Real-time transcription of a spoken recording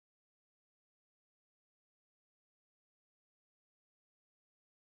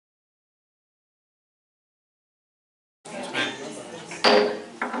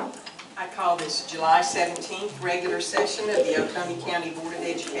this July 17th regular session of the Oconee County Board of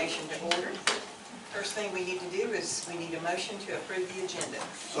Education to order. First thing we need to do is we need a motion to approve the agenda.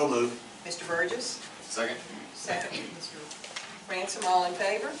 So moved. Mr. Burgess? Second. Second. Mr. Ransom, all in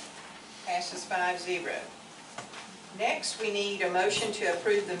favor? Passes 5-0. Next, we need a motion to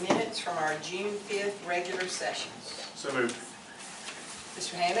approve the minutes from our June 5th regular sessions. So moved.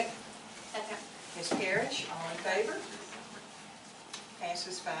 Mr. Hammack? Second. Ms. Parrish, all in favor?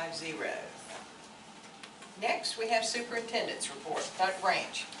 Passes 5-0. Next, we have superintendent's report. Dr.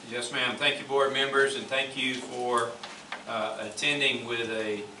 Branch. Yes, ma'am. Thank you, board members, and thank you for attending with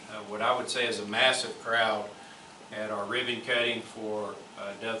a what I would say is a massive crowd at our ribbon cutting for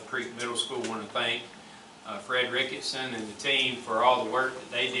Dove Creek Middle School. I want to thank Fred Ricketson and the team for all the work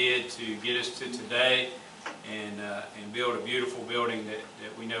that they did to get us to today and build a beautiful building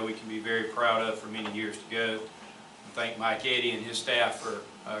that we know we can be very proud of for many years to go. I thank Mike Eddy and his staff for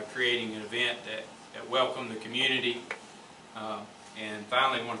creating an event that welcomed the community. And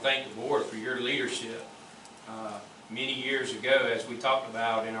finally, I want to thank the board for your leadership. Many years ago, as we talked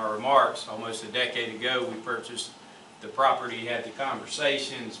about in our remarks, almost a decade ago, we purchased the property, had the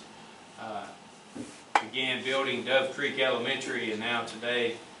conversations, began building Dove Creek Elementary, and now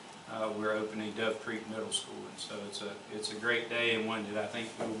today we're opening Dove Creek Middle School. And so it's a great day, and one that I think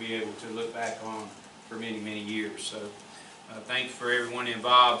we'll be able to look back on for many, many years. So thanks for everyone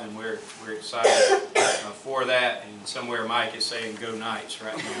involved, and we're excited for that. And somewhere Mike is saying "Go Knights"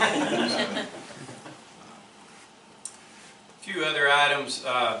 right now. So, a few other items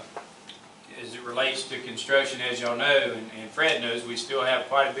as it relates to construction. As y'all know, and Fred knows, we still have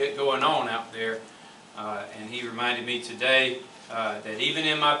quite a bit going on out there. And he reminded me today that even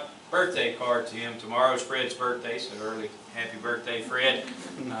in my birthday card to him, tomorrow's Fred's birthday, so early happy birthday, Fred,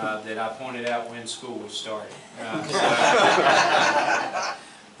 that I pointed out when school was starting.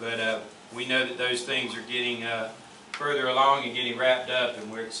 But we know that those things are getting further along and getting wrapped up,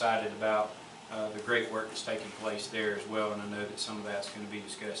 and we're excited about the great work that's taking place there as well, and I know that some of that's going to be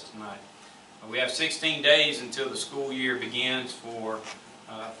discussed tonight. We have 16 days until the school year begins for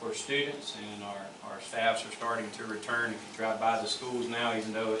students, and our staffs are starting to return. If you drive by the schools now,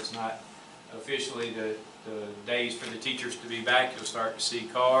 even though it's not officially the days for the teachers to be back, you'll start to see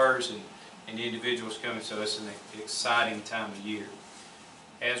cars and individuals coming, so it's an exciting time of year.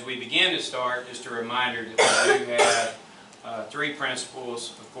 As we begin to start, just a reminder that we do have 3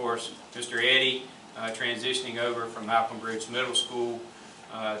 principals. Of course, Mr. Eddy transitioning over from Malcolm Bridge Middle School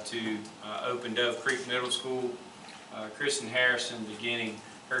to open Dove Creek Middle School. Kristen Harrison beginning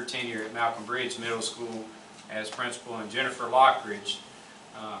her tenure at Malcolm Bridge Middle School as principal, and Jennifer Lockridge.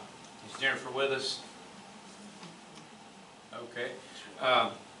 Is Jennifer with us? Okay.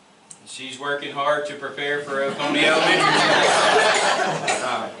 She's working hard to prepare for Oconee Elementary.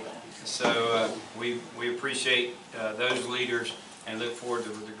 So we appreciate those leaders and look forward to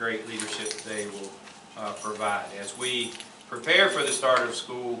the great leadership that they will provide. As we prepare for the start of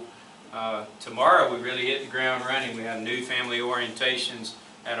school, tomorrow we really hit the ground running. We have new family orientations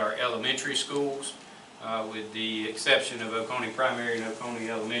at our elementary schools, with the exception of Oconee Primary and Oconee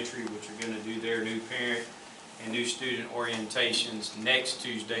Elementary, which are going to do their new parent and new student orientations next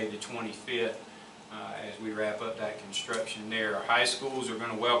Tuesday, the 25th, as we wrap up that construction there. Our high schools are going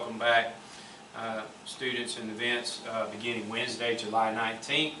to welcome back students and events beginning Wednesday, July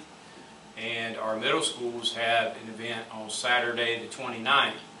 19th, and our middle schools have an event on Saturday, the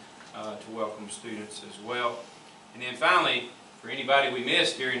 29th, to welcome students as well. And then finally, for anybody we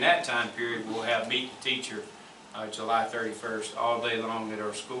missed during that time period, we'll have Meet the Teacher July 31st all day long at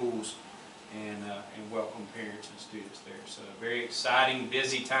our schools, and welcome parents and students there. So a very exciting,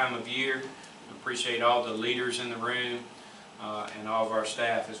 busy time of year. I appreciate all the leaders in the room and all of our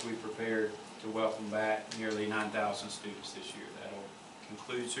staff as we prepare to welcome back nearly 9,000 students this year. That will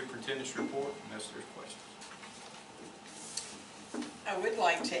conclude Superintendent's report, unless there's questions. I would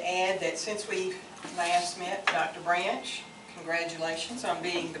like to add that since we last met, Dr. Branch, congratulations on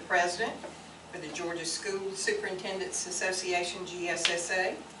being the president for the Georgia School Superintendents Association,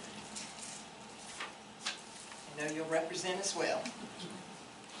 GSSA. I know you'll represent us well.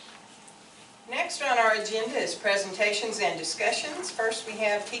 Next on our agenda is presentations and discussions. First we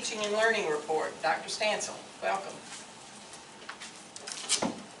have Teaching and Learning Report. Dr. Stansel, welcome.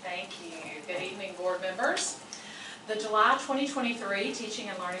 Thank you. Good evening, board members. The July 2023 Teaching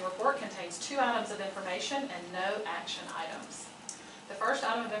and Learning Report contains 2 items of information and no action items. The first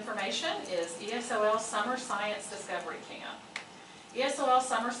item of information is ESOL Summer Science Discovery Camp. ESOL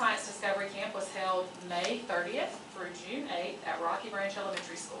Summer Science Discovery Camp was held May 30th through June 8th at Rocky Branch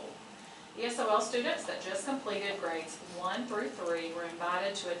Elementary School. ESOL students that just completed grades 1 through 3 were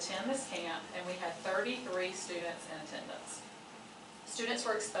invited to attend this camp, and we had 33 students in attendance. Students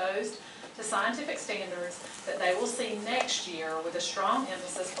were exposed to scientific standards that they will see next year, with a strong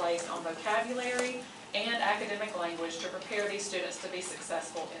emphasis placed on vocabulary and academic language to prepare these students to be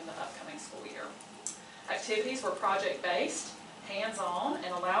successful in the upcoming school year. Activities were project-based, hands-on,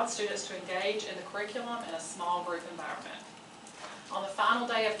 and allowed students to engage in the curriculum in a small group environment. On the final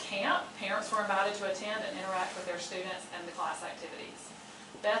day of camp, parents were invited to attend and interact with their students and the class activities.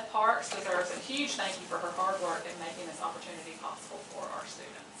 Beth Parks deserves a huge thank you for her hard work in making this opportunity possible for our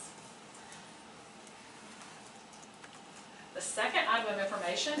students. The second item of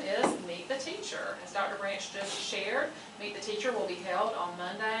information is Meet the Teacher. As Dr. Branch just shared, Meet the Teacher will be held on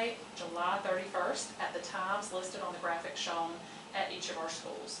Monday, July 31st at the times listed on the graphic shown at each of our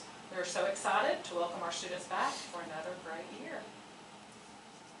schools. We are so excited to welcome our students back for another great year.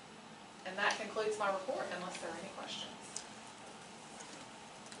 And that concludes my report, unless there are any questions.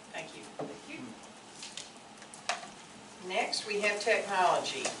 Thank you. Thank you. Next, we have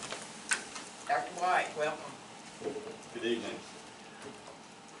technology. Dr. White, welcome. Good evening.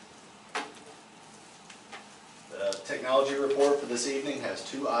 The technology report for this evening has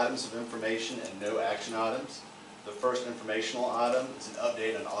 2 items of information and no action items. The first informational item is an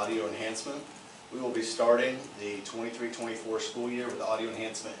update on audio enhancement. We will be starting the 23-24 school year with audio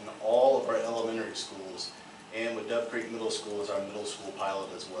enhancement in all of our elementary schools, and with Dove Creek Middle School as our middle school pilot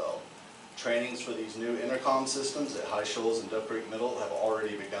as well. Trainings for these new intercom systems at High Shoals and Dove Creek Middle have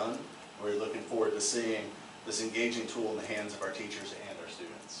already begun. We're looking forward to seeing this engaging tool in the hands of our teachers and our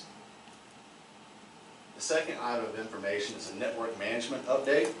students. The second item of information is a network management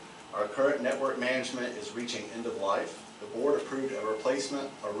update. Our current network management is reaching end of life. The board approved a replacement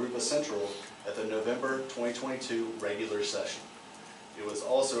Aruba Central at the November 2022 regular session. It was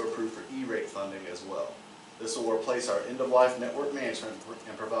also approved for E-rate funding as well. This will replace our end-of-life network management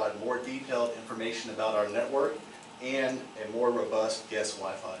and provide more detailed information about our network and a more robust guest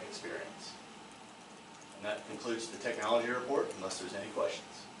Wi-Fi experience. And that concludes the technology report, unless there's any questions.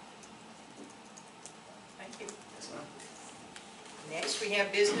 Thank you. Yes, ma'am. Next, we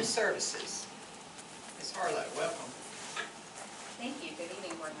have business services. Ms. Harlow, welcome. Thank you. Good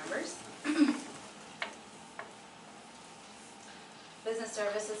evening, board members. Business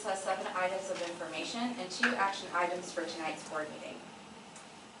Services has 7 items of information and 2 action items for tonight's board meeting.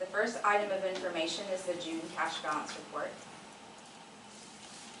 The first item of information is the June cash balance report.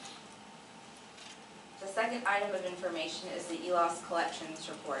 The second item of information is the ELOS collections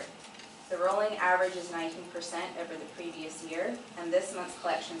report. The rolling average is 19% over the previous year, and this month's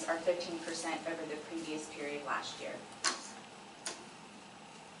collections are 15% over the previous period last year.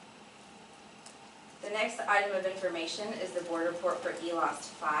 The next item of information is the board report for ELOS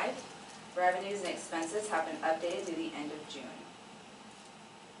 5. Revenues and expenses have been updated through the end of June.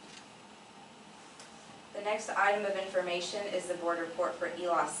 The next item of information is the board report for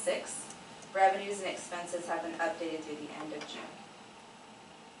ELOS 6. Revenues and expenses have been updated through the end of June.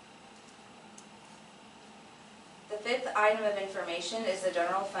 The fifth item of information is the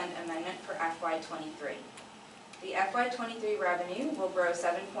general fund amendment for FY23. The FY23 revenue will grow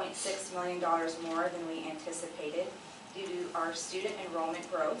 $7.6 million more than we anticipated due to our student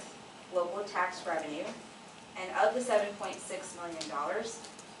enrollment growth, local tax revenue, and of the $7.6 million,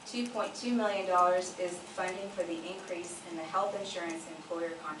 $2.2 million is funding for the increase in the health insurance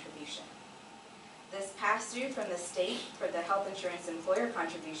employer contribution. This pass-through from the state for the health insurance employer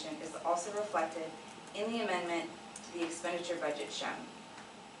contribution is also reflected in the amendment to the expenditure budget shown.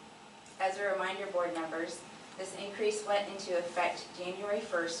 As a reminder, board members, this increase went into effect January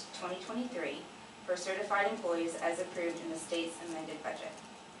 1st, 2023 for certified employees as approved in the state's amended budget.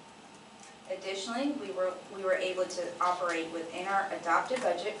 Additionally, we were able to operate within our adopted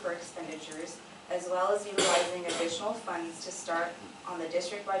budget for expenditures, as well as utilizing additional funds to start on the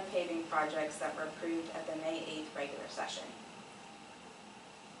district-wide paving projects that were approved at the May 8th regular session.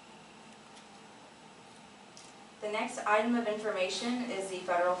 The next item of information is the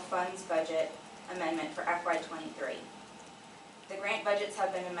federal funds budget amendment for FY23. The grant budgets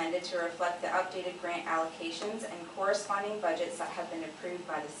have been amended to reflect the updated grant allocations and corresponding budgets that have been approved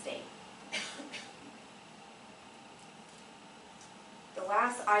by the state. The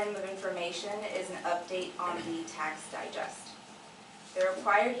last item of information is an update on the tax digest. The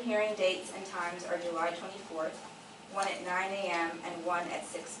required hearing dates and times are July 24th, one at 9 a.m. and one at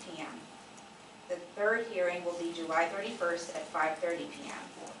 6 p.m. The third hearing will be July 31st at 5:30 p.m.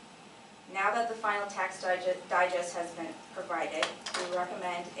 Now that the final tax digest has been provided, we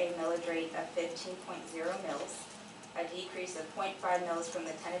recommend a millage rate of 15.0 mils. a decrease of 0.5 mils from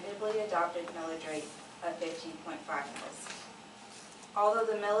the tentatively adopted millage rate of 15.5 mils. Although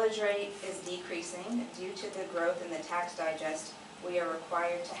the millage rate is decreasing due to the growth in the tax digest, we are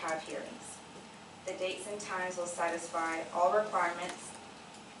required to have hearings. The dates and times will satisfy all requirements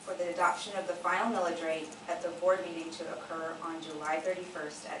for the adoption of the final millage rate at the board meeting to occur on July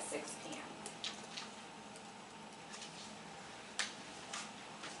 31st at 6 p.m.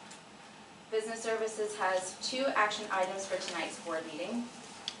 Business Services has 2 action items for tonight's board meeting.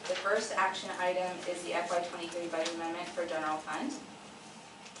 The first action item is the FY23 budget amendment for general fund.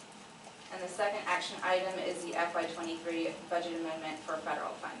 And the second action item is the FY23 budget amendment for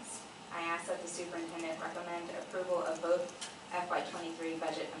federal funds. I ask that the superintendent recommend approval of both FY23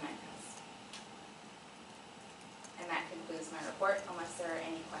 budget amendments. And that concludes my report, unless there are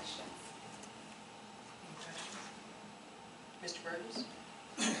any questions. Mr. Burgess?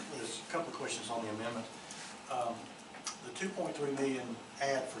 There's a couple of questions on the amendment. The $2.3 million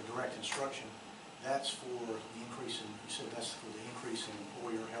add for direct instruction, that's for the increase in, you said that's for the increase in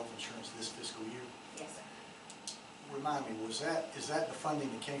employer health insurance this fiscal year? Yes, sir. Remind me, is that the funding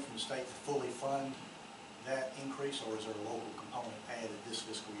that came from the state to fully fund that increase, or is there a local component added this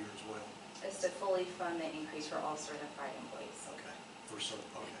fiscal year as well? It's to fully fund the increase for all certified employees. Okay.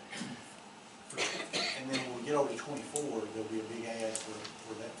 And then when we get over to 24, there'll be a big add for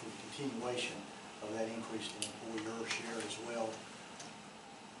the continuation of that increase in employer share as well.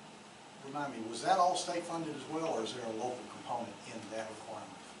 Remind me, was that all state funded as well, or is there a local component in that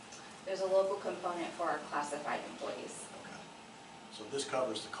requirement? There's a local component for our classified employees. Okay. So this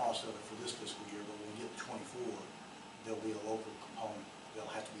covers the cost of it for this fiscal year, but when we get to 24, there'll be a local component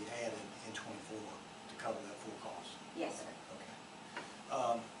that'll have to be added in 24 to cover that full cost. Yes, sir.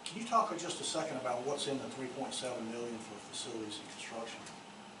 Okay. Can you talk just a second about what's in the $3.7 million for facilities and construction?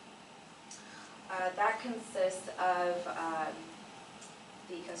 That consists of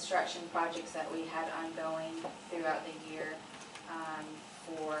the construction projects that we had ongoing throughout the year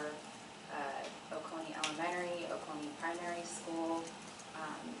for Oconee Elementary, Oconee Primary School,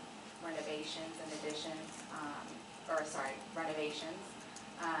 renovations and additions, renovations,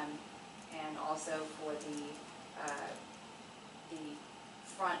 and also for the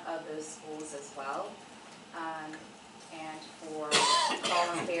front of those schools as well, and for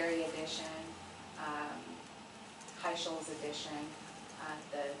Colin Ferry addition, Heichel's addition,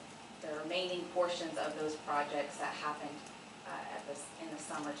 the remaining portions of those projects that happened in the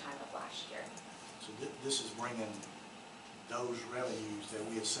summertime of last year. So this is bringing those revenues that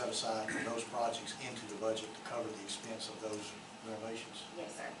we had set aside for those projects into the budget to cover the expense of those renovations?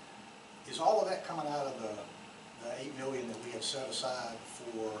 Yes, sir. Is all of that coming out of the $8 million that we have set aside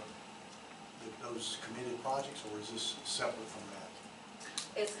for those committed projects, or is this separate from that?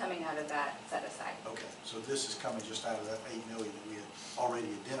 It's coming out of that set aside. Okay, so this is coming just out of that $8 million that we had already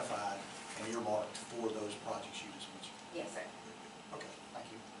identified and earmarked for those projects you just mentioned? Yes, sir. Okay, thank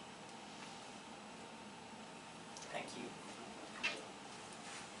you. Thank you.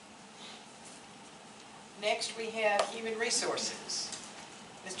 Next, we have Human Resources.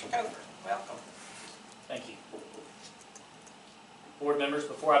 Mr. Coker, welcome. Thank you. Board members,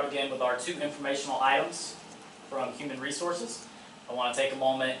 before I begin with our 2 informational items from Human Resources, I want to take a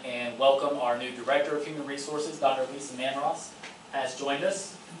moment and welcome our new Director of Human Resources, Dr. Lisa Manross, has joined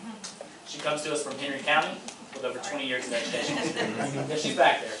us. She comes to us from Henry County with over 20 years of education. Yeah, she's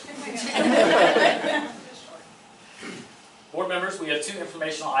back there. Board members, we have 2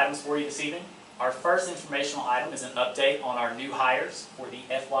 informational items for you this evening. Our first informational item is an update on our new hires for the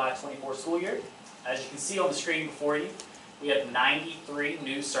FY24 school year. As you can see on the screen before you, we have 93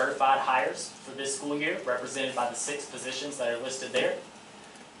 new certified hires for this school year, represented by the 6 positions that are listed there.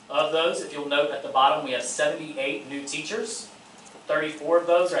 Of those, if you'll note at the bottom, we have 78 new teachers. 34 of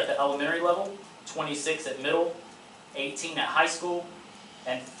those are at the elementary level, 26 at middle, 18 at high school,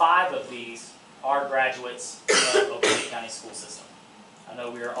 and 5 of these are graduates of Oconee County school system. I know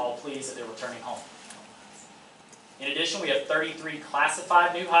we are all pleased that they're returning home. In addition, we have 33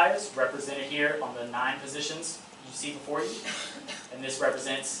 classified new hires represented here on the 9 positions you see before you, and this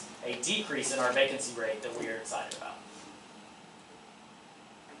represents a decrease in our vacancy rate that we are excited about.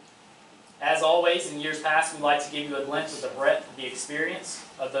 As always, in years past, we like to give you a glimpse of the breadth of the experience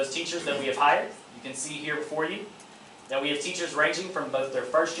of those teachers that we have hired. You can see here before you that we have teachers ranging from both their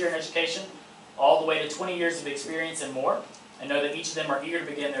first year in education all the way to 20 years of experience and more, and know that each of them are eager to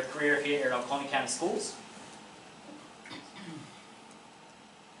begin their career here in Oconee County Schools.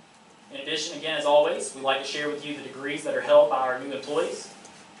 In addition, again, as always, we'd like to share with you the degrees that are held by our new employees.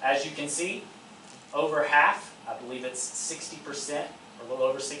 As you can see, over half, I believe it's 60% or a little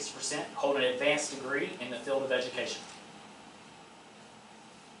over 60%, hold an advanced degree in the field of education.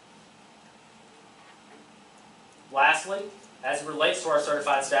 Lastly, as it relates to our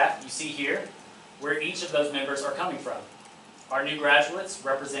certified staff, you see here where each of those members are coming from. Our new graduates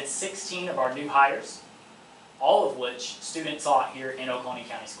represent 16 of our new hires, all of which student taught here in Oconee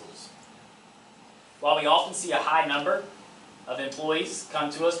County Schools. While we often see a high number of employees come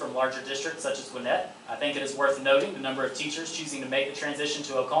to us from larger districts such as Gwinnett, I think it is worth noting the number of teachers choosing to make the transition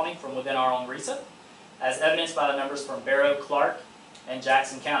to Oconee from within our own RESA, as evidenced by the numbers from Barrow, Clark, and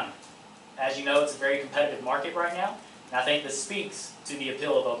Jackson County. As you know, it's a very competitive market right now, and I think this speaks to the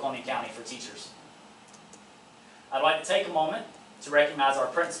appeal of Oconee County for teachers. I'd like to take a moment to recognize our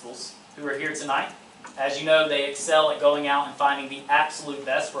principals who are here tonight. As you know, they excel at going out and finding the absolute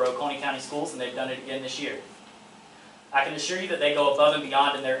best for Oconee County schools, and they've done it again this year. I can assure you that they go above and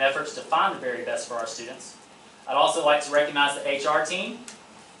beyond in their efforts to find the very best for our students. I'd also like to recognize the HR team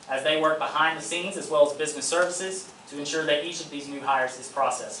as they work behind the scenes as well as business services to ensure that each of these new hires is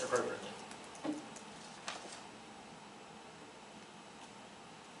processed appropriately.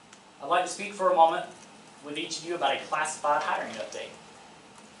 I'd like to speak for a moment with each of you about a classified hiring update.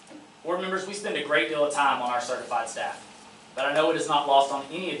 Board members, we spend a great deal of time on our certified staff, but I know it is not lost on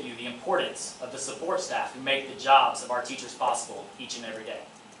any of you the importance of the support staff who make the jobs of our teachers possible each and every day.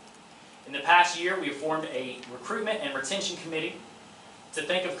 In the past year, we have formed a recruitment and retention committee to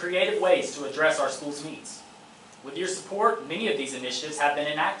think of creative ways to address our school's needs. With your support, many of these initiatives have been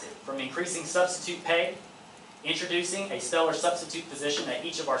enacted, from increasing substitute pay, introducing a stellar substitute position at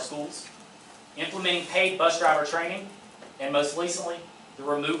each of our schools, implementing paid bus driver training, and most recently, the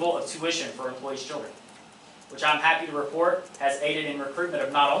removal of tuition for employees' children, which I'm happy to report has aided in recruitment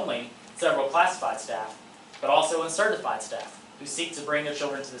of not only several classified staff, but also uncertified staff who seek to bring their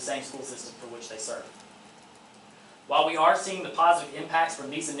children to the same school system for which they serve. While we are seeing the positive impacts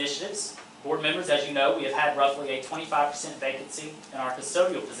from these initiatives, board members, as you know, we have had roughly a 25% vacancy in our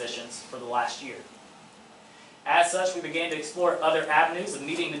custodial positions for the last year. As such, we began to explore other avenues of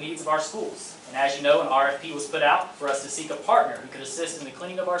meeting the needs of our schools. And as you know, an RFP was put out for us to seek a partner who could assist in the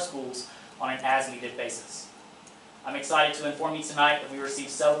cleaning of our schools on an as-needed basis. I'm excited to inform you tonight that we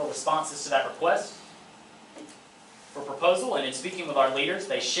received several responses to that request for proposal, and in speaking with our leaders,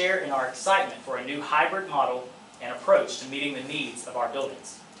 they share in our excitement for a new hybrid model and approach to meeting the needs of our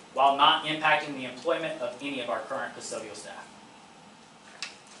buildings, while not impacting the employment of any of our current custodial staff.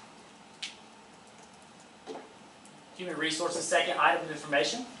 Human Resources' second item of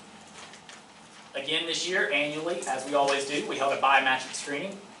information. Again this year, annually, as we always do, we held a biometric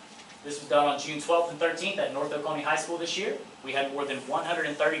screening. This was done on June 12th and 13th at North Oconee High School this year. We had more than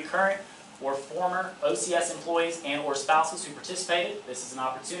 130 current or former OCS employees and or spouses who participated. This is an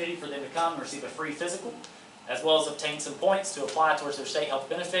opportunity for them to come and receive a free physical, as well as obtain some points to apply towards their state health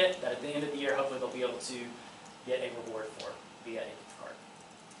benefit that at the end of the year, hopefully they'll be able to get a reward for via a gift card.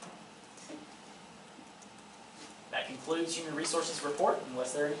 That concludes Human Resources report,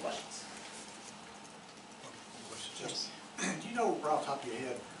 unless there are any questions. Do you know, right off the top of your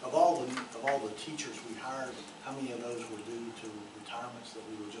head, of all the teachers we hired, how many of those were due to retirements, that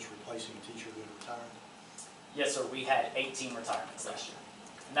we were just replacing a teacher who had retired? Yes, sir. We had 18 retirements last year.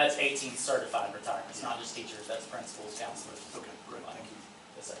 And that's 18 certified retirements, not just teachers. That's principals, counselors. Okay, great. Thank you.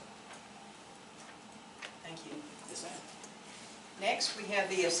 Yes, sir. Thank you. Yes, ma'am. Next, we have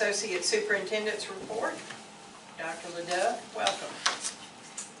the Associate Superintendent's report. Dr. Liddell, welcome.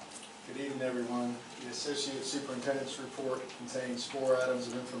 Good evening, everyone. The Associate Superintendent's report contains 4 items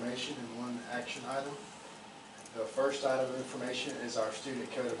of information and 1 action item. The first item of information is our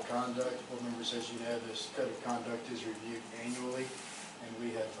student code of conduct. Board members, as you know, this code of conduct is reviewed annually, and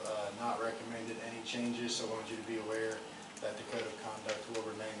we have not recommended any changes, so I want you to be aware that the code of conduct will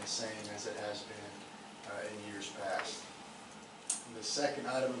remain the same as it has been in years past. The second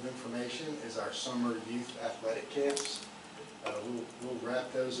item of information is our summer youth athletic camps. We'll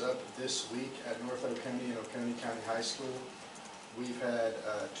wrap those up this week at North Oconee and Oconee County High School. We've had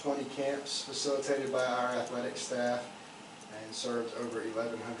 20 camps facilitated by our athletic staff and served over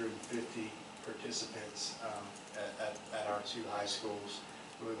 1,150 participants at our 2 high schools.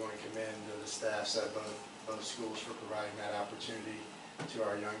 We want to commend the staffs at both schools for providing that opportunity to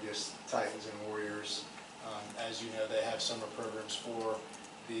our youngest Titans and Warriors. As you know, they have summer programs for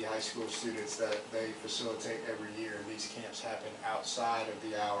the high school students that they facilitate every year. These camps happen outside of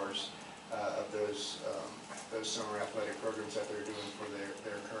the hours of those summer athletic programs that they're doing for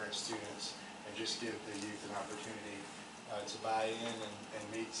their current students, and just give the youth an opportunity to buy in and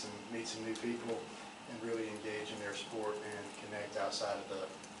meet some new people and really engage in their sport and connect outside of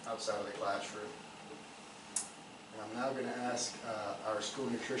the classroom. And I'm now going to ask our school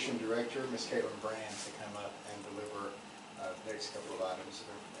nutrition director, Ms. Caitlin Brand, to come up and deliver the next couple of items of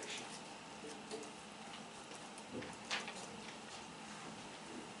information.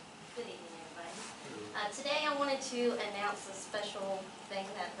 Good evening, everybody. Today I wanted to announce a special thing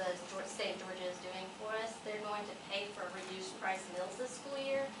that the state of Georgia is doing for us. They're going to pay for reduced price meals this school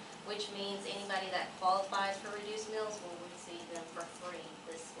year, which means anybody that qualifies for reduced meals will receive them for free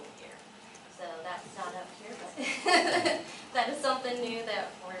this school year. So that's not up here, but that is something new that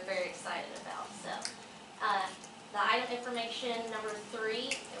we're very excited about. So the item information number 3,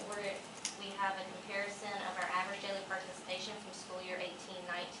 we have a comparison of our average daily participation from school year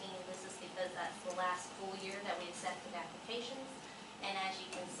 18-19. This is because that's the last full year that we accepted applications. And as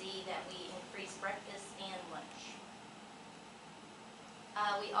you can see that we increased breakfast and lunch.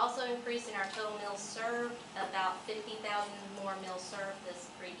 We also increased in our total meals served, about 15,000 more meals served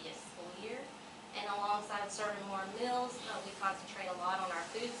this previous school year. And alongside serving more meals, we concentrate a lot on our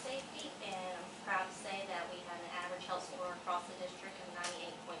food safety, and I'm proud to say that we had an average health score across the district of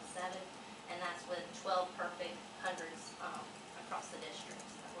 98.7, and that's with 12 perfect hundreds across the district,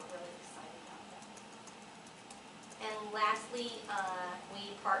 so we're really excited about that. And lastly,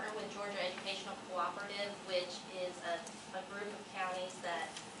 we partner with Georgia Educational Cooperative, which is a group of counties that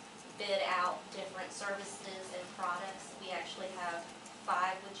bid out different services and products. We actually have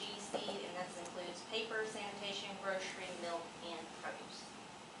 5 with GEC, and that includes paper, sanitation, grocery, milk, and produce.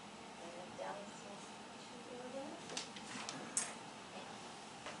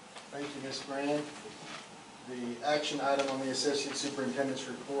 Thank you, Ms. Brand. The action item on the Associate Superintendent's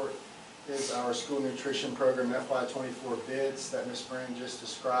report is our school nutrition program FY24 bids that Ms. Brand just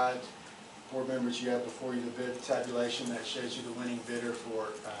described. Board members, you have before you the bid tabulation that shows you the winning bidder for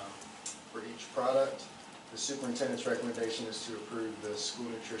each product. The superintendent's recommendation is to approve the school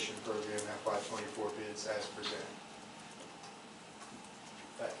nutrition program FY24 bids as presented.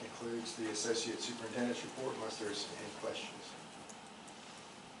 That concludes the Associate Superintendent's report, unless there's any questions.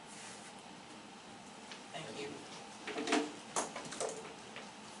 Thank you.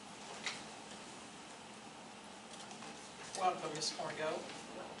 Welcome, Ms. Corngo.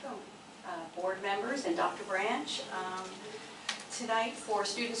 Welcome, board members and Dr. Branch. Tonight for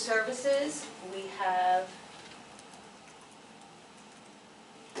student services, we have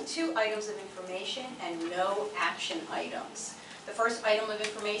 2 items of information and no action items. The first item of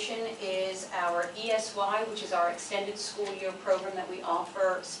information is our ESY, which is our extended school year program that we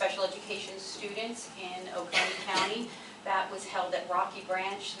offer special education students in Oconee County. That was held at Rocky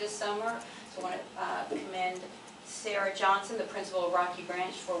Branch this summer. So I want to commend Sarah Johnson, the principal of Rocky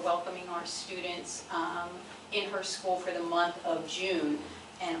Branch, for welcoming our students in her school for the month of June,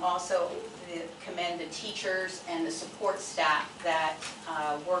 and also commend the teachers and the support staff that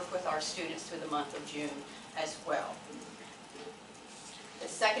worked with our students through the month of June as well. The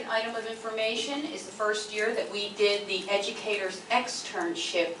second item of information is the first year that we did the Educators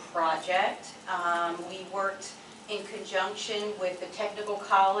Externship Project. We worked in conjunction with the Technical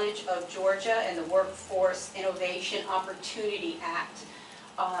College of Georgia and the Workforce Innovation Opportunity Act.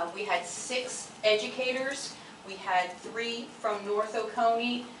 We had 6 educators. We had 3 from North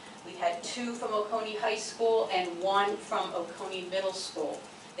Oconee. We had 2 from Oconee High School and 1 from Oconee Middle School.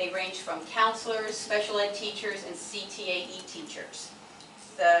 They ranged from counselors, special ed teachers, and CTAE teachers.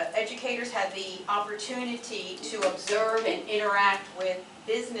 The educators had the opportunity to observe and interact with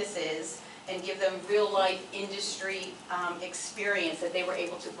businesses and give them real-life industry experience that they were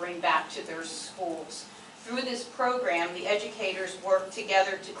able to bring back to their schools. Through this program, the educators worked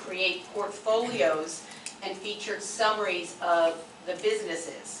together to create portfolios and featured summaries of the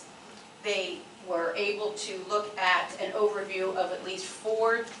businesses. They were able to look at an overview of at least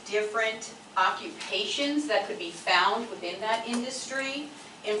 4 different occupations that could be found within that industry,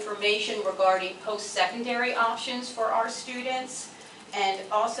 information regarding post-secondary options for our students, and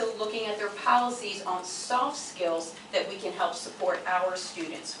also looking at their policies on soft skills that we can help support our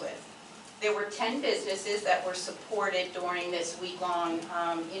students with. There were 10 businesses that were supported during this week-long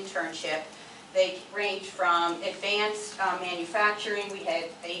internship. They ranged from advanced manufacturing, we had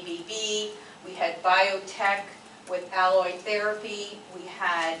ABB, we had biotech with alloy therapy, we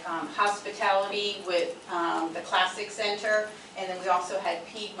had hospitality with the Classic Center, and then we also had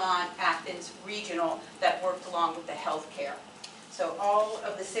Piedmont Athens Regional that worked along with the healthcare. So all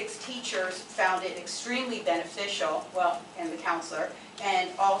of the 6 teachers found it extremely beneficial, well, and the counselor, and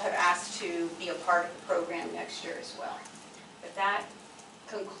all have asked to be a part of the program next year as well. But that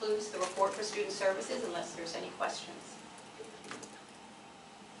concludes the report for student services, unless there's any questions.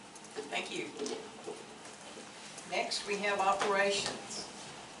 Thank you. Next, we have operations.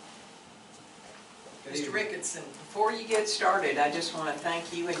 Good Mr. evening. Ricketson, before you get started, I just want to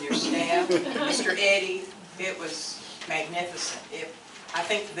thank you and your staff. Mr. Eddie, it was magnificent. I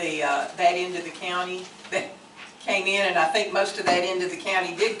think that end of the county that came in, and I think most of that end of the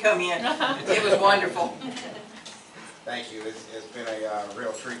county did come in. It was wonderful. Thank you. It's been a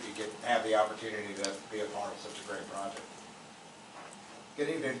real treat to have the opportunity to be a part of such a great project. Good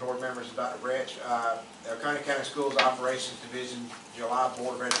evening, board members and Dr. Branch. Oconee County Schools Operations Division July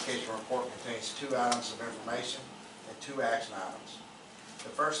Board of Education report contains 2 items of information and 2 action items. The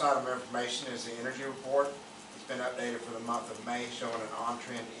first item of information is the energy report. It's been updated for the month of May, showing an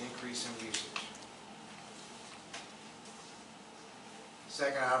on-trend increase in usage. The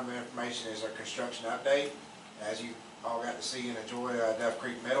second item of information is our construction update. As you all got to see and enjoy Duff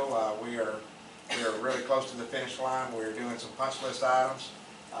Creek Middle, we are really close to the finish line. We're doing some punch list items,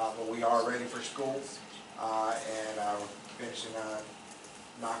 but we are ready for school, and we're finishing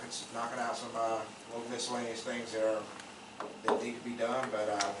knocking out some little miscellaneous things that need to be done, but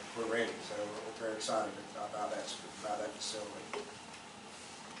we're ready. So we're very excited about that facility.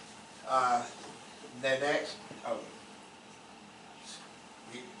 Then next,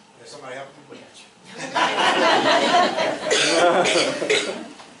 does somebody help me?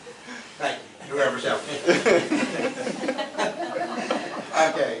 Thank you, whoever's helping.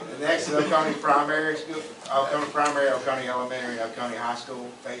 Okay, the next is Oconee Primary School, Oconee Elementary, and Oconee High School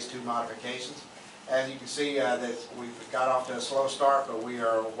Phase 2 modifications. As you can see, that we've got off to a slow start, but we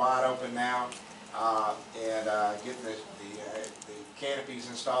are wide open now, and getting the canopies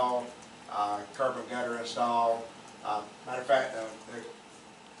installed, curb and gutter installed. Matter of fact,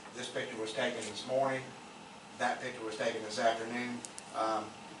 this picture was taken this morning. That picture was taken this afternoon.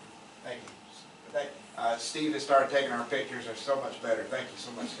 Thank you. Steve has started taking our pictures. They're so much better. Thank you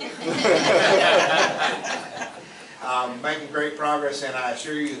so much, Steve. Making great progress, and I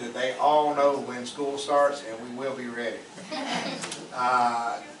assure you that they all know when school starts, and we will be ready.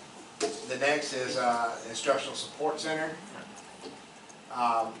 The next is Instructional Support Center.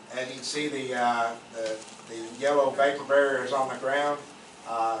 As you can see, the yellow vapor barrier is on the ground.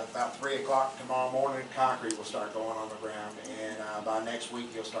 About 3 o'clock tomorrow morning, concrete will start going on the ground, and by next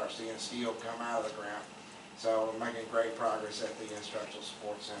week you'll start seeing steel come out of the ground. So we're making great progress at the Instructional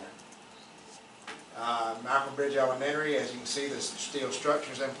Support Center. Malcolm Bridge Elementary, as you can see, the steel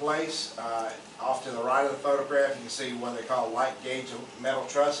structure's in place. Off to the right of the photograph, you can see what they call light gauge metal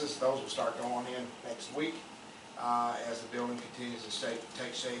trusses. Those will start going in next week as the building continues to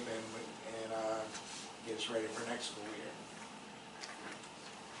take shape and get us ready for next school year.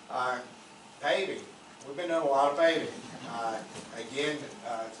 Paving. We've been doing a lot of paving. Again,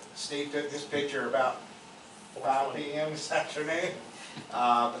 Steve took this picture about 5 p.m. this afternoon.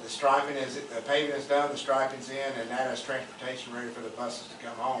 But the paving is done, the striping's in, and that is transportation ready for the buses to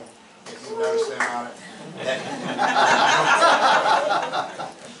come home. If you notice them on it.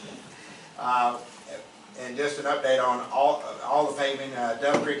 And just an update on all the paving.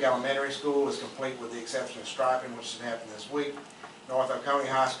 Duff Creek Elementary School is complete with the exception of striping, which should happen this week. North Oconee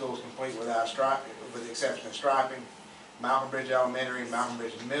High School is complete without striping, with the exception of striping. Malcolm Bridge Elementary and Malcolm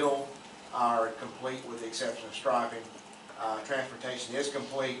Bridge Middle are complete with the exception of striping. Transportation is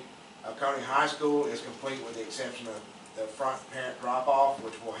complete. Oconee High School is complete with the exception of the front parent drop-off,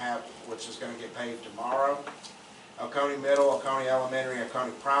 which is going to get paved tomorrow. Oconee Middle, Oconee Elementary, and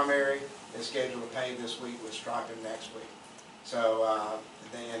Oconee Primary is scheduled to pave this week with striping next week. So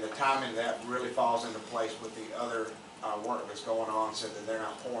then the timing of that really falls into place with the other work that's going on, so that they're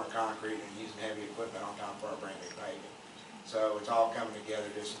not pouring concrete and using heavy equipment on top of our brand new paving. So it's all coming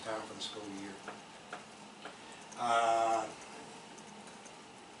together just in time for the school year.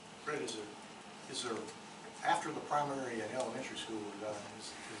 Fred, is there, after the primary and elementary school are done,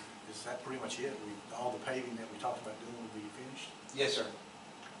 is that pretty much it? All the paving that we talked about doing will be finished? Yes, sir.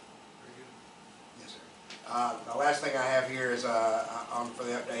 Very good. Yes, sir. The last thing I have here is for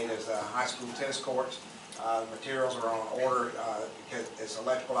the update is high school tennis courts. The materials are on order because it's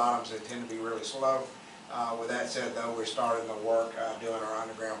electrical items that tend to be really slow. With that said, though, we're starting the work doing our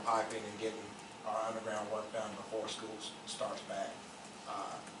underground piping and getting our underground work done before school starts back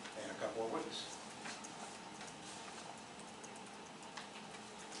in a couple of weeks.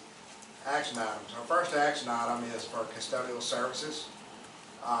 Action items. Our first action item is for custodial services.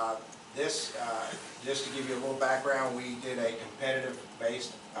 Just to give you a little background, we did a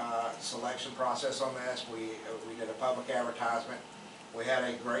competitive-based selection process on this. We did a public advertisement. We had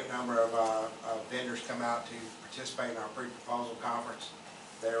a great number of vendors come out to participate in our pre-proposal conference.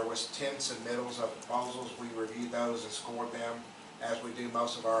 There was 10 submittals of proposals. We reviewed those and scored them, as we do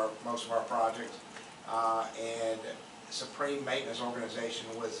most of our projects. And Supreme Maintenance Organization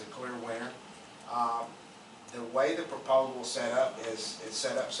was the clear winner. The way the proposal is set up is it's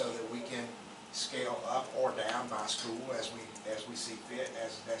set up so that we can scale up or down by school as we see fit,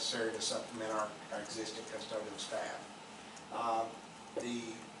 as necessary to supplement our existing custodial staff. The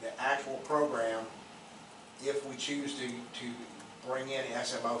actual program, if we choose to bring in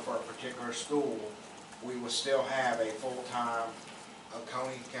SMO for a particular school, we will still have a full-time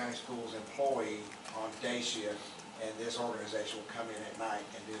Oconee County Schools employee on day shift, and this organization will come in at night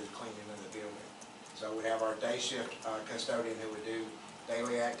and do the cleaning of the building. So we have our day shift custodian who would do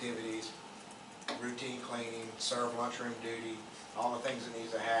daily activities, routine cleaning, serve lunchroom duty, all the things that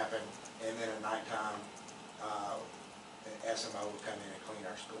needs to happen, and then at nighttime, SMO would come in and clean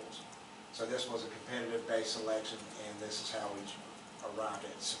our schools. So this was a competitive base selection, and this is how we arrived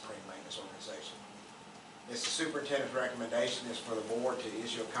at the Supreme Maintenance Organization. It's the superintendent's recommendation is for the board to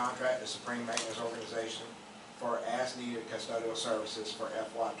issue a contract to Supreme Maintenance Organization for as-needed custodial services for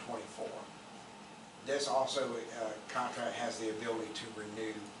FY24. This also contract has the ability to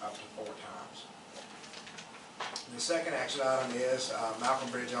renew up to 4 times. The second action item is Malcolm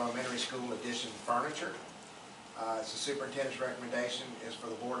Bridge Elementary School addition furniture. It's the superintendent's recommendation is for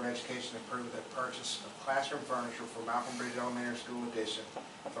the Board of Education to approve the purchase of classroom furniture for Malcolm Bridge Elementary School addition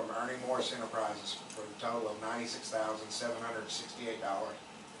from Ernie Morris Enterprises for the total of $96,768.67.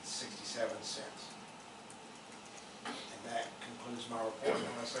 And that concludes my report,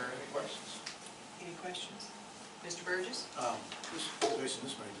 unless there are any questions. Any questions? Mr. Burgess? Jason,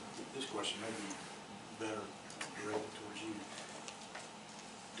 this question may be better directed towards you.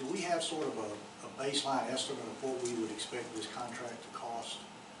 Do we have sort of a baseline estimate of what we would expect this contract to cost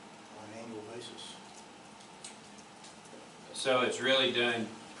on an annual basis? So it's really done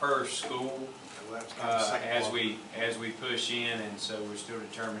per school Well, that's kind of the second as part. we push in, and so we're still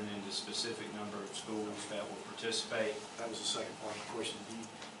determining the specific number of schools that will participate. That was the second part of the question.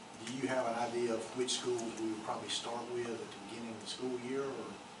 Do you have an idea of which schools we would probably start with at the beginning of the school year, or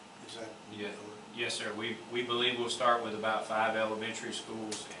is that? Yeah. Yes, sir. We believe we'll start with about 5 elementary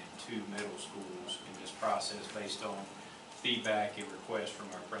schools and 2 middle schools in this process based on feedback and requests from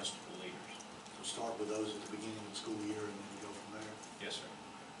our principal leaders. So start with those at the beginning of the school year and then go from there? Yes, sir.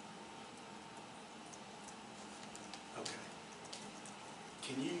 Okay.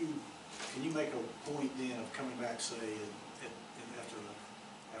 Can you make a point then of coming back, say,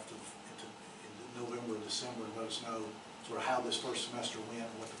 after in November or December, and let us know sort of how this first semester went,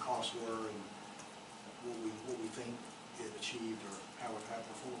 what the costs were, and what we think it achieved or how it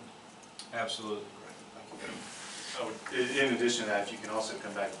performed? Absolutely. Great, thank you. Oh, in addition to that, if you can also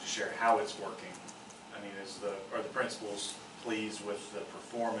come back and just share how it's working. I mean, are the principals pleased with the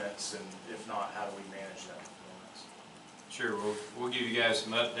performance, and if not, how do we manage that performance? Sure. We'll give you guys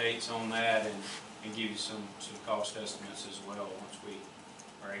some updates on that and give you some cost estimates as well once we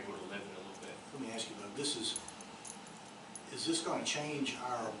are able to live it a little bit. Let me ask you though, is this going to change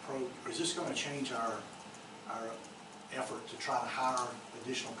our approach, or is this going to change our effort to try to hire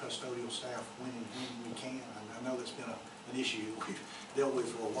additional custodial staff when we can? I know that's been an issue we've dealt with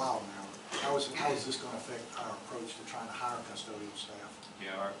for a while now. How is this going to affect our approach to trying to hire custodial staff?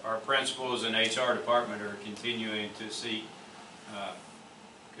 Yeah, our principals and HR department are continuing to seek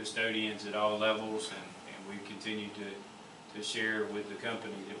custodians at all levels, and we continue to share with the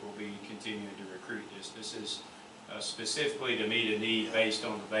company that we'll be continuing to recruit this. This is specifically to meet a need based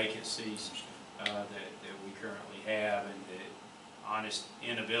on the vacancies that we currently have and the honest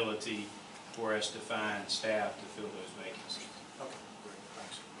inability for us to find staff to fill those vacancies. Okay, great,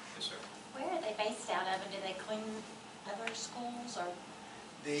 thanks. Yes, sir. Where are they based out of, and do they clean other schools or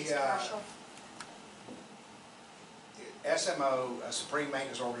The just commercial? SMO, Supreme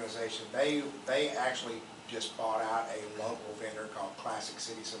Maintenance Organization, they actually just bought out a local vendor called Classic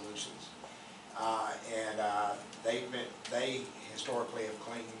City Solutions. They historically have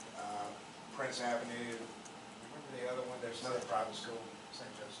cleaned Prince Avenue. Remember the other one? There's another private school,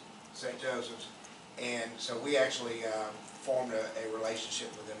 St. Joseph's. And so we actually formed a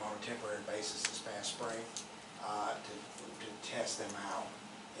relationship with them on a temporary basis this past spring to test them out.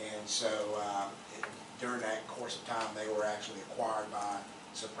 And so during that course of time, they were actually acquired by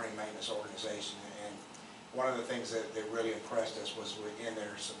Supreme Maintenance Organization. And one of the things that really impressed us was within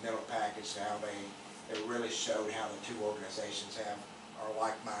their submittal package, how they really showed how the two organizations are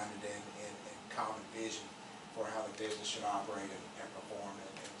like-minded and common vision for how the business should operate and perform.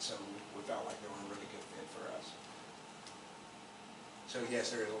 And so we felt like they were a really good fit for us. So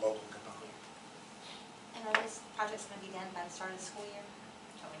yes, there is a local component. And are these projects going to be done by the start of the school year?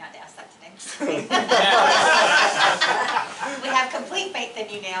 Told me not to ask that today. We have complete faith in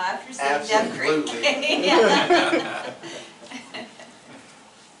you now after seeing Dove Creek. Absolutely.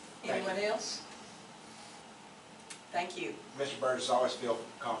 Anyone else? Burgess always feel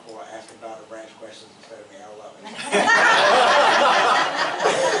comfortable asking Dr. Branch questions instead of me. I love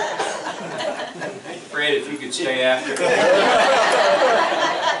it. Fred, if you could stay after.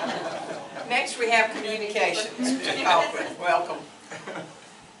 Next, we have communications. Mr. Copeland, welcome.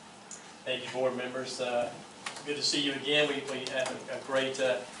 Thank you, board members. Good to see you again. We had a great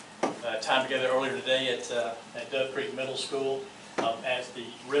time together earlier today at Dove Creek Middle School. As the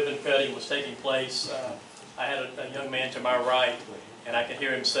ribbon cutting was taking place, I had a young man to my right, and I could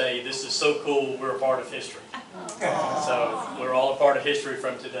hear him say, "This is so cool, we're a part of history." So we're all a part of history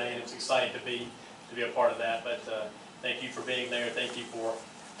from today, and it's exciting to be a part of that. But thank you for being there. Thank you for,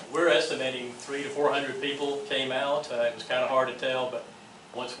 we're estimating 300 to 400 people came out. It was kind of hard to tell, but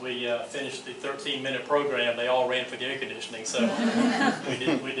once we finished the 13-minute program, they all ran for the air conditioning. So we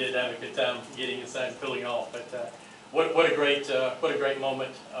did have a good time getting inside and cooling off. But what a great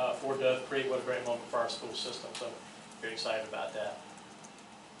moment for Dove Creek. What a great moment for our school system. So very excited about that.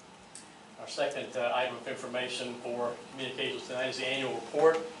 Our second item of information for communications tonight is the annual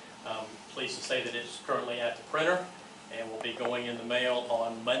report. Pleased to say that it's currently at the printer and will be going in the mail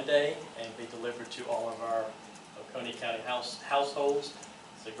on Monday and be delivered to all of our Oconee County households.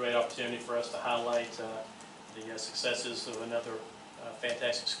 It's a great opportunity for us to highlight the successes of another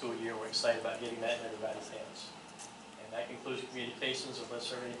fantastic school year. We're excited about getting that in everybody's hands. And that concludes communications, unless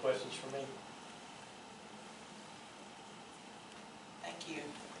there are any questions for me. Thank you.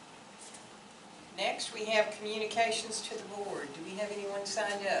 Next, we have communications to the board. Do we have anyone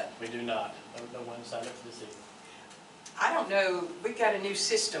signed up? We do not. No one signed up for this evening. I don't know, we've got a new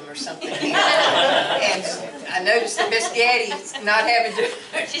system or something here. And I noticed that Miss Gaddy's not having to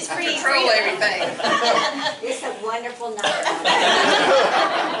She's control everything. It's a wonderful night.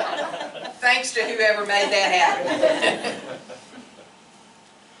 Thanks to whoever made that happen.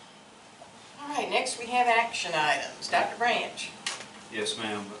 All right, next we have action items. Dr. Branch. Yes,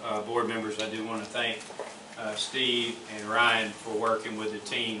 ma'am. Board members, I do want to thank Steve and Ryan for working with the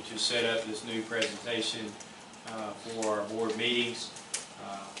team to set up this new presentation for our board meetings.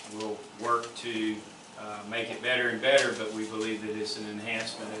 We'll work to make it better and better, but we believe that it's an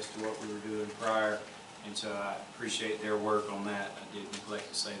enhancement as to what we were doing prior, and so I appreciate their work on that. I did neglect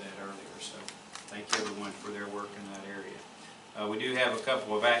to say that earlier, so thank everyone for their work in that area. We do have a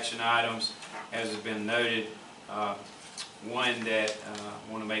couple of action items, as has been noted. One that I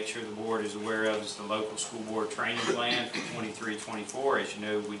want to make sure the board is aware of is the local school board training plan for 23-24. As you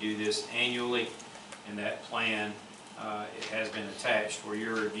know, we do this annually, and that plan it has been attached for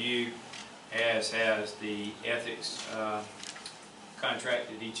your review, as has the ethics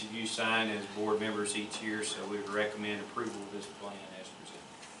contract that each of you sign as board members each year, so we would recommend approval of this plan as presented.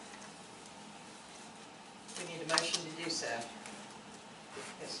 We need a motion to do so.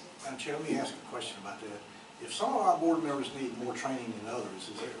 Yes. Madam Chair, let me ask a question about that. If some of our board members need more training than others,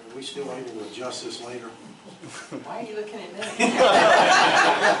 are we still able to adjust this later? Why are you looking at me?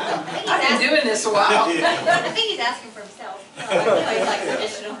 I've been doing this a while. I think he's asking for himself. He likes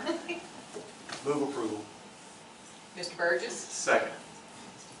additional. Move approval. Mr. Burgess? Second.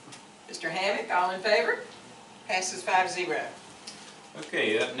 Mr. Hammack, all in favor? Passes 5-0.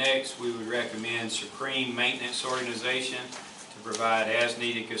 Okay, up next, we would recommend Supreme Maintenance Organization to provide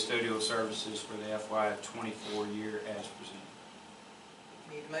as-needed custodial services for the FY24 year as presented.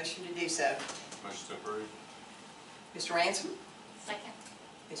 Need a motion to do so. Motion to approve. Mr. Ransom? Second.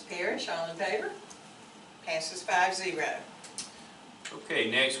 Ms. Parrish, all in favor? Passes 5-0. Okay,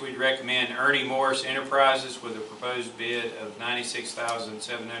 next we'd recommend Ernie Morris Enterprises with a proposed bid of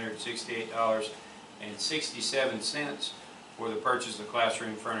 $96,768.67 for the purchase of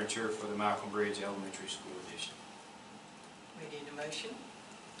classroom furniture for the Malcolm Bridge Elementary School addition. We need a motion.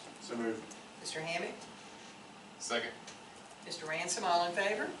 So moved. Mr. Hammack? Second. Mr. Ransom, all in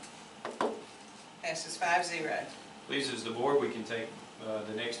favor? Passes 5-0. Please, as the board, we can take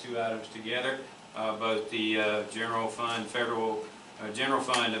the next two items together, both the general fund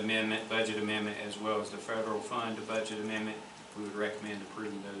amendment, budget amendment, as well as the federal fund to budget amendment. We would recommend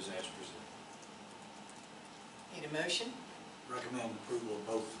approving those as presented. Need a motion? Recommend approval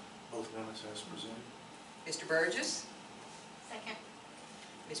of both amendments as presented. Mr. Burgess? Second.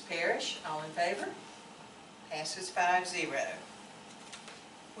 Ms. Parrish, all in favor? Passes 5-0.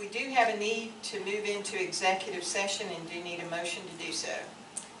 We do have a need to move into executive session and do need a motion to do so.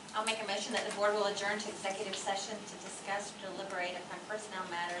 I'll make a motion that the board will adjourn to executive session to discuss or deliberate upon personnel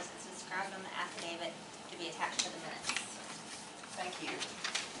matters as described on the affidavit to be attached to the minutes. Thank you.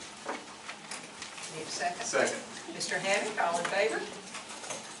 Need a second? Second. Mr. Hammack, all in favor?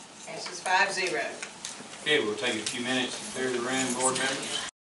 Passes 5-0. Okay, we'll take a few minutes to clear the room, board members.